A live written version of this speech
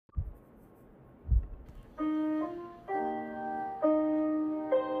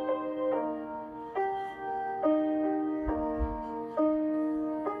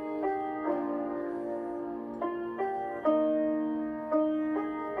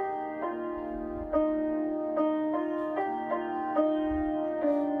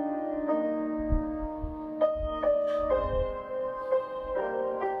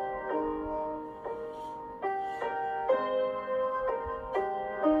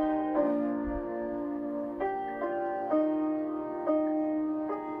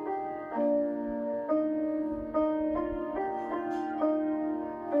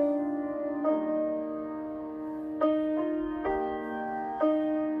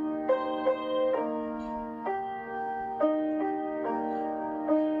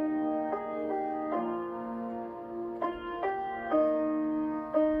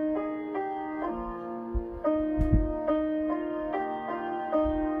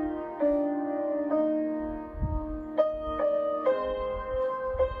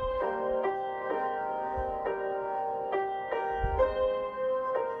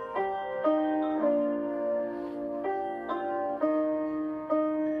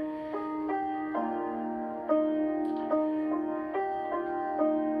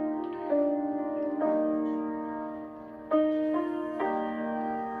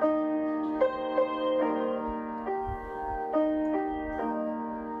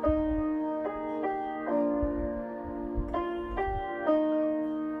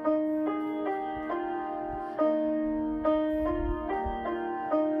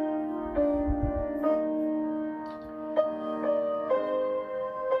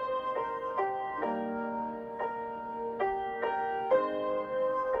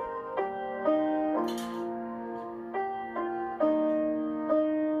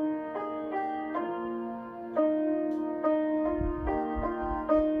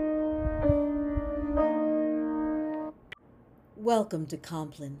Welcome to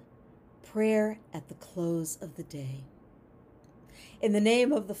Compline, prayer at the close of the day. In the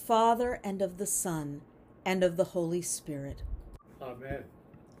name of the Father, and of the Son, and of the Holy Spirit. Amen.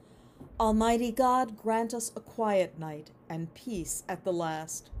 Almighty God, grant us a quiet night and peace at the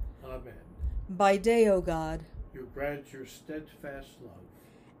last. Amen. By day, O God, You grant your steadfast love,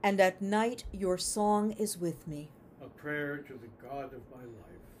 and at night your song is with me. a prayer to the God of my life.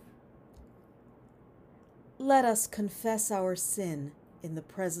 Let us confess our sin in the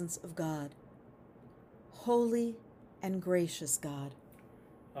presence of God. Holy and gracious God,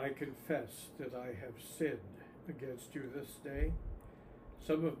 I confess that I have sinned against you this day.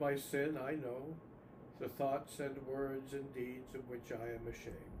 Some of my sin I know, the thoughts and words and deeds of which I am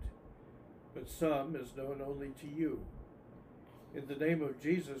ashamed. But some is known only to you. In the name of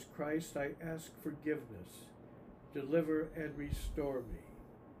Jesus Christ, I ask forgiveness. Deliver and restore me,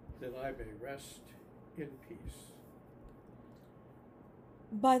 that I may rest in peace.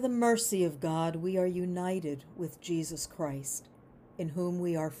 by the mercy of God, we are united with Jesus Christ, in whom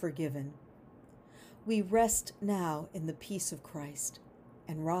we are forgiven. We rest now in the peace of Christ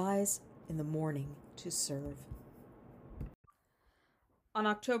and rise in the morning to serve. On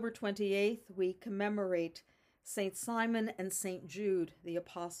October 28th, we commemorate St. Simon and St. Jude, the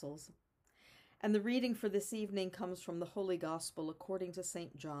apostles. And the reading for this evening comes from the Holy Gospel according to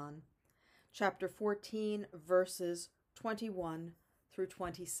St. John, chapter 14, verses 21 through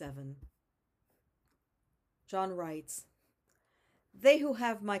 27. John writes, "They who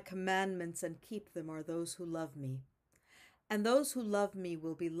have my commandments and keep them are those who love me. And those who love me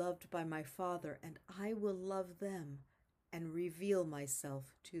will be loved by my Father, and I will love them and reveal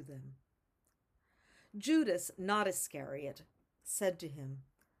myself to them." Judas, not Iscariot, said to him,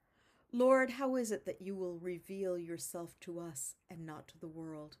 "Lord, how is it that you will reveal yourself to us and not to the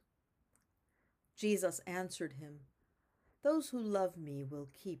world?" Jesus answered him, "Those who love me will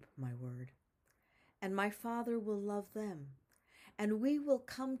keep my word, and my Father will love them, and we will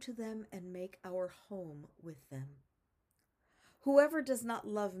come to them and make our home with them. Whoever does not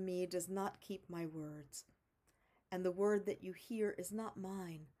love me does not keep my words, and the word that you hear is not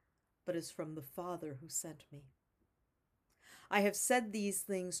mine, but is from the Father who sent me. I have said these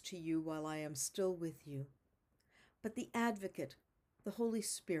things to you while I am still with you. But the Advocate, the Holy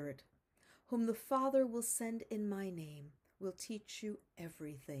Spirit, whom the Father will send in my name, will teach you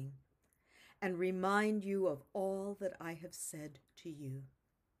everything and remind you of all that I have said to you.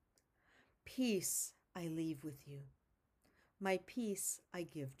 Peace I leave with you. My peace I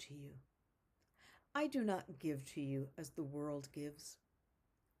give to you. I do not give to you as the world gives.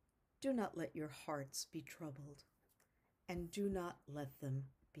 Do not let your hearts be troubled, and do not let them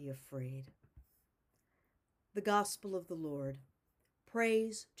be afraid." The Gospel of the Lord.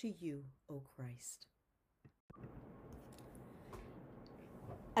 Praise to you, O Christ.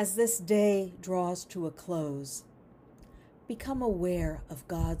 As this day draws to a close, become aware of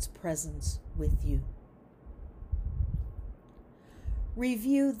God's presence with you.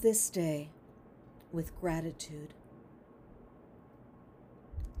 Review this day with gratitude.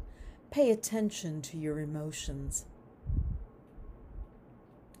 Pay attention to your emotions.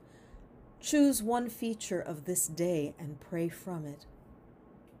 Choose one feature of this day and pray from it.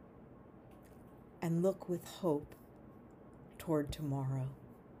 And look with hope toward tomorrow.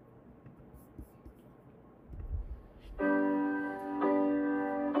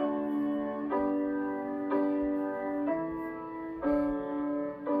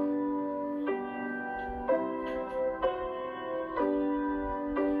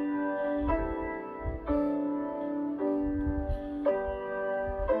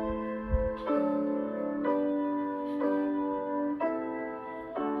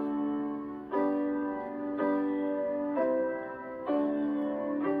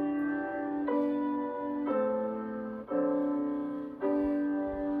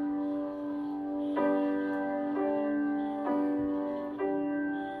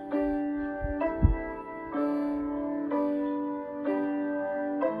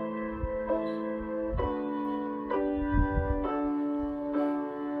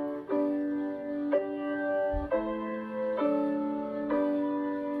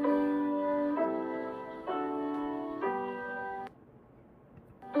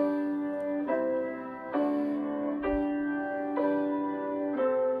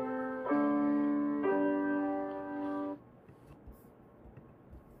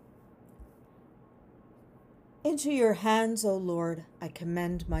 Into your hands, O Lord, I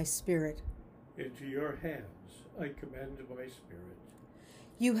commend my spirit. Into your hands I commend my spirit.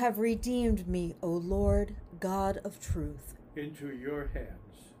 You have redeemed me, O Lord, God of truth. Into your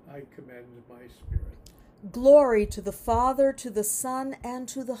hands I commend my spirit. Glory to the Father, to the Son, and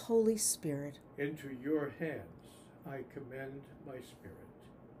to the Holy Spirit. Into your hands I commend my spirit.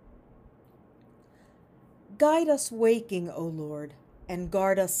 Guide us waking, O Lord, and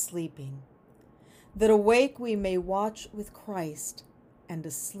guard us sleeping, that awake we may watch with Christ, and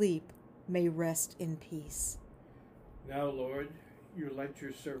asleep may rest in peace. Now, Lord, you let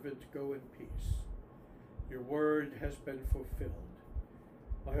your servant go in peace. Your word has been fulfilled.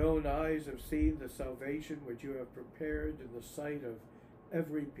 My own eyes have seen the salvation which you have prepared in the sight of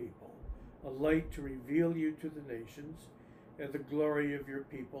every people, a light to reveal you to the nations, and the glory of your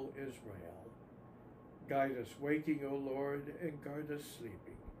people Israel. Guide us waking, O Lord, and guard us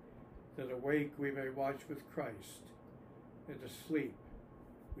sleeping, that awake we may watch with Christ, and asleep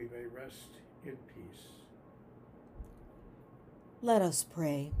we may rest in peace. Let us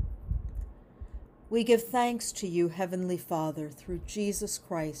pray. We give thanks to you, Heavenly Father, through Jesus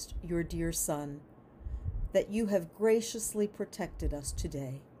Christ, your dear Son, that you have graciously protected us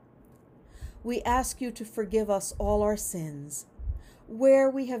today. We ask you to forgive us all our sins, where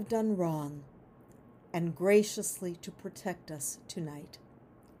we have done wrong, and graciously to protect us tonight.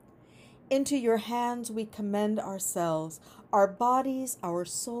 Into your hands we commend ourselves, our bodies, our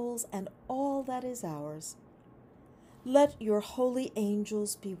souls, and all that is ours. Let your holy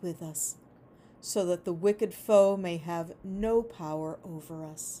angels be with us, so that the wicked foe may have no power over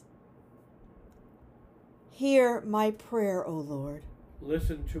us. Hear my prayer, O Lord.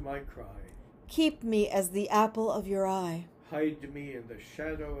 Listen to my cry. Keep me as the apple of your eye. Hide me in the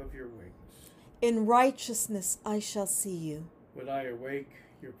shadow of your wings. In righteousness I shall see you. When I awake,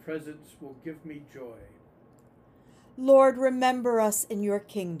 your presence will give me joy. Lord, remember us in your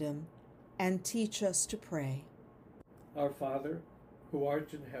kingdom, and teach us to pray. Our Father, who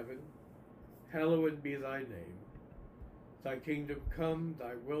art in heaven, hallowed be thy name. Thy kingdom come,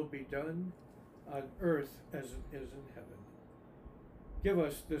 thy will be done, on earth as it is in heaven. Give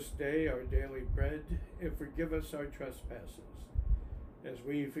us this day our daily bread, and forgive us our trespasses, as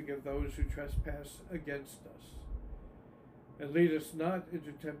we forgive those who trespass against us. And lead us not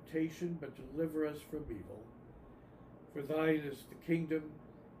into temptation, but deliver us from evil. For thine is the kingdom,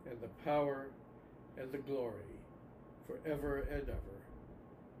 and the power, and the glory, forever and ever.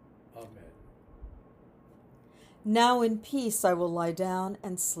 Amen. Now in peace I will lie down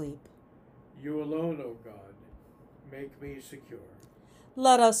and sleep. You alone, O God, make me secure.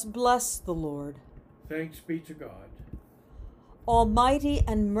 Let us bless the Lord. Thanks be to God. Almighty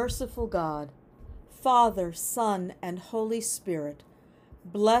and merciful God, Father, Son, and Holy Spirit,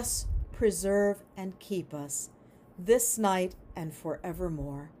 bless, preserve, and keep us this night and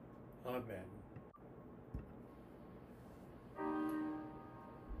forevermore. Amen.